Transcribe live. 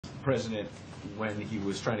President, when he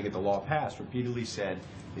was trying to get the law passed, repeatedly said,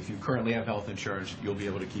 if you currently have health insurance, you'll be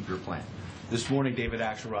able to keep your plan. This morning, David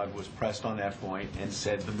Axelrod was pressed on that point and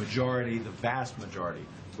said the majority, the vast majority,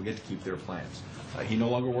 will get to keep their plans. He no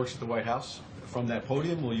longer works at the White House. From that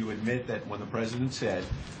podium, will you admit that when the President said,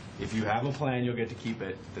 if you have a plan, you'll get to keep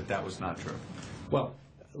it, that was not true? Well,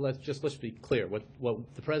 let's be clear. What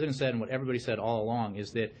the President said and what everybody said all along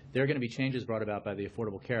is that there are going to be changes brought about by the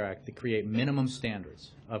Affordable Care Act that create minimum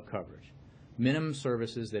standards of coverage, minimum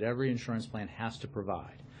services that every insurance plan has to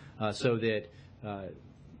provide, so that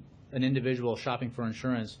an individual shopping for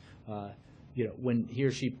insurance, when he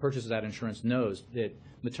or she purchases that insurance, knows that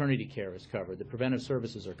maternity care is covered, that preventive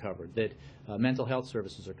services are covered, that mental health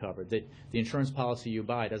services are covered, that the insurance policy you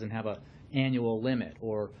buy doesn't have an annual limit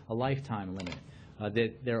or a lifetime limit,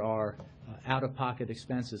 that there are out-of-pocket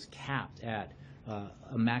expenses capped at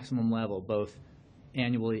a maximum level, both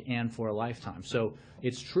annually and for a lifetime. So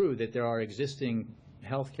it's true that there are existing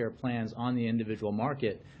health care plans on the individual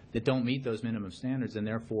market that don't meet those minimum standards and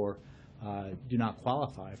therefore do not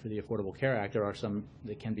qualify for the Affordable Care Act. There are some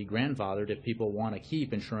that can be grandfathered if people want to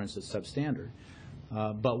keep insurance that's substandard.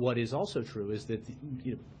 But what is also true is that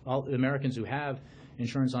all Americans who have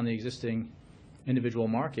insurance on the existing individual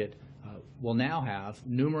market will now have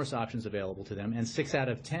numerous options available to them, and 6 out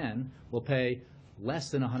of 10 will pay less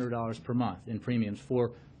than $100 per month in premiums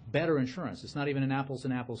for better insurance. It's not even an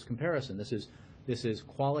apples-and-apples comparison. This is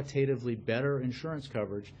qualitatively better insurance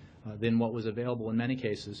coverage than what was available in many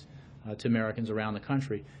cases to Americans around the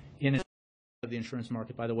country in the insurance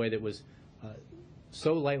market, by the way, that was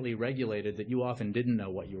so lightly regulated that you often didn't know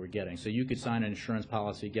what you were getting. So you could sign an insurance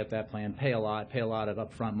policy, get that plan, pay a lot of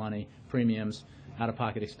upfront money, premiums,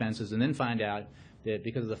 out-of-pocket expenses, and then find out that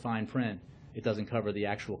because of the fine print, it doesn't cover the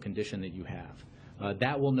actual condition that you have.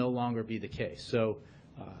 That will no longer be the case. So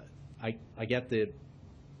I get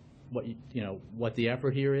what the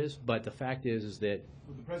effort here is, but the fact is that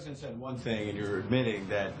well, the President said one thing, and you're admitting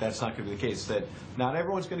that that's not going to be the case, that not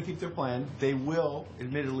everyone's going to keep their plan. They will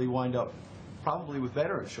admittedly wind up probably with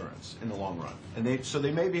better insurance in the long run, and so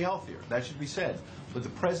they may be healthier. That should be said. But the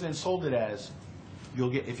President sold it as,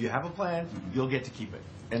 if you have a plan, you'll get to keep it,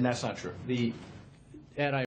 and that's not true. Ed,